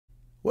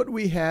What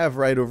we have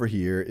right over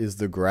here is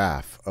the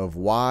graph of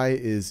y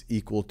is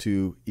equal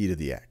to e to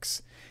the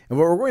x. And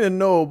what we're going to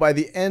know by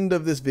the end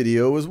of this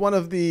video is one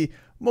of the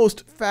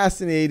most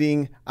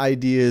fascinating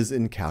ideas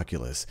in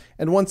calculus.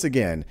 And once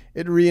again,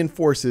 it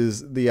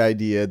reinforces the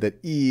idea that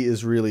e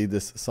is really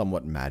this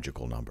somewhat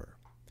magical number.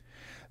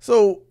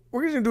 So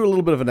we're going to do a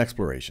little bit of an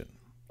exploration.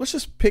 Let's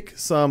just pick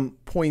some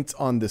points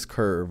on this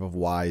curve of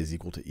y is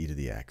equal to e to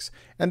the x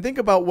and think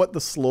about what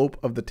the slope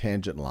of the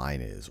tangent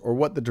line is, or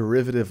what the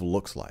derivative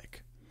looks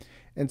like.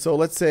 And so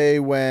let's say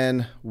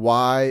when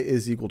y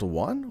is equal to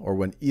 1, or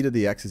when e to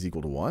the x is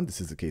equal to 1, this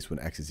is the case when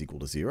x is equal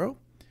to 0,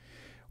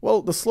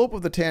 well, the slope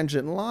of the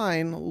tangent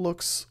line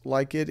looks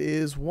like it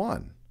is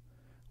 1,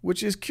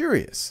 which is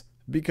curious,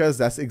 because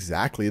that's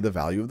exactly the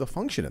value of the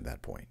function at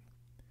that point.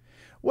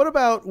 What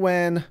about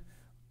when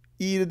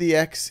e to the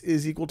x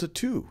is equal to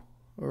 2,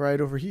 right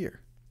over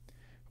here?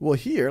 Well,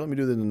 here, let me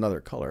do this in another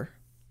color.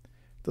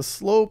 The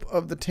slope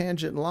of the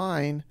tangent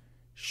line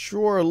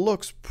sure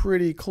looks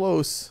pretty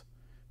close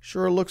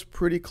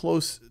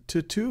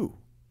to 2.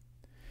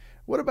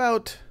 What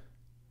about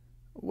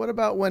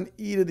when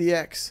e to the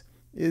x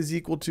is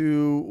equal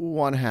to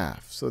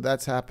 1/2? So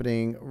that's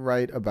happening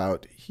right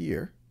about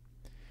here.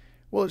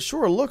 Well, it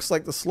sure looks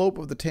like the slope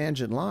of the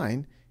tangent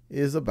line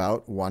is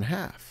about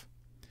 1/2.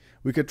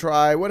 We could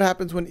try what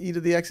happens when e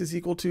to the x is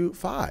equal to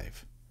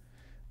 5.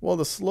 Well,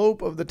 the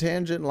slope of the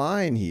tangent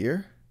line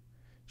here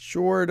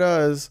sure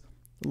does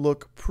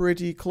look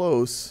pretty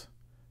close.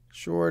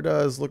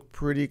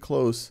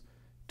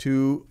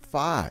 To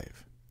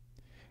 5.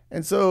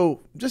 And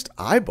so, just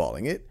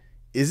eyeballing it,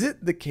 is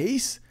it the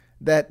case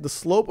that the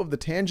slope of the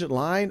tangent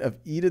line of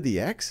e to the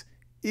x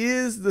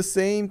is the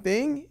same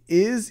thing,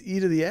 is e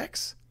to the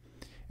x?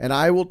 And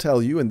I will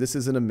tell you, and this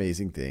is an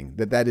amazing thing,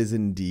 that that is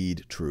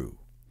indeed true.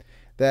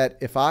 That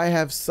if I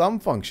have some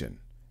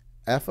function,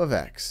 f of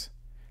x,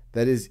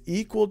 that is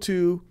equal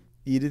to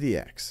e to the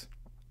x,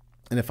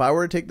 and if I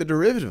were to take the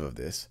derivative of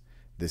this,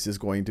 this is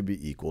going to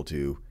be equal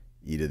to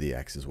e to the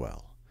x as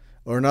well.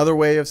 Or another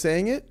way of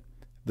saying it,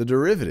 the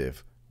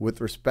derivative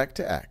with respect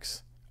to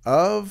x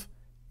of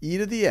e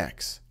to the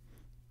x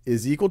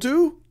is equal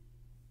to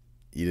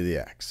e to the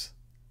x.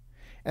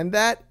 And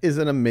that is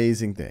an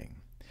amazing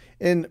thing.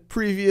 In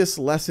previous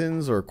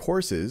lessons or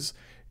courses,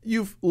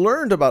 you've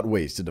learned about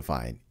ways to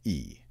define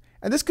e.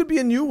 And this could be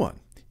a new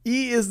one.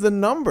 E is the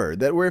number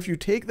that where if you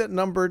take that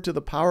number to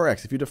the power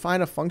x, if you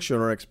define a function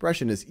or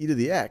expression as e to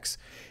the x,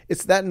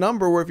 it's that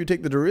number where if you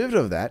take the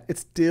derivative of that,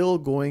 it's still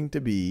going to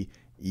be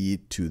e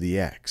to the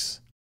x.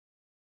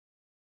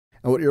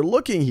 And what you're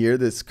looking here,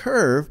 this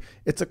curve,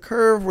 it's a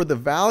curve where the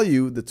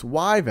value, that's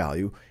y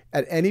value,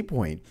 at any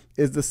point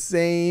is the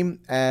same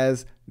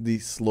as the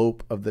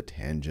slope of the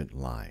tangent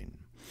line.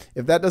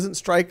 If that doesn't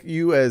strike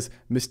you as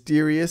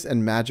mysterious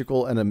and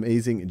magical and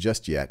amazing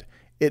just yet,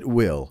 it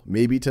will.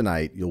 Maybe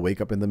tonight you'll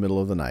wake up in the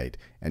middle of the night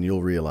and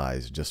you'll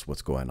realize just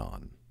what's going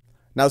on.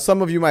 Now,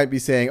 some of you might be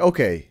saying,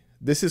 okay,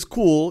 this is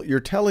cool,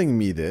 you're telling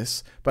me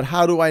this, but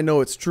how do I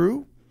know it's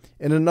true?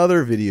 In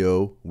another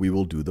video, we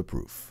will do the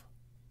proof.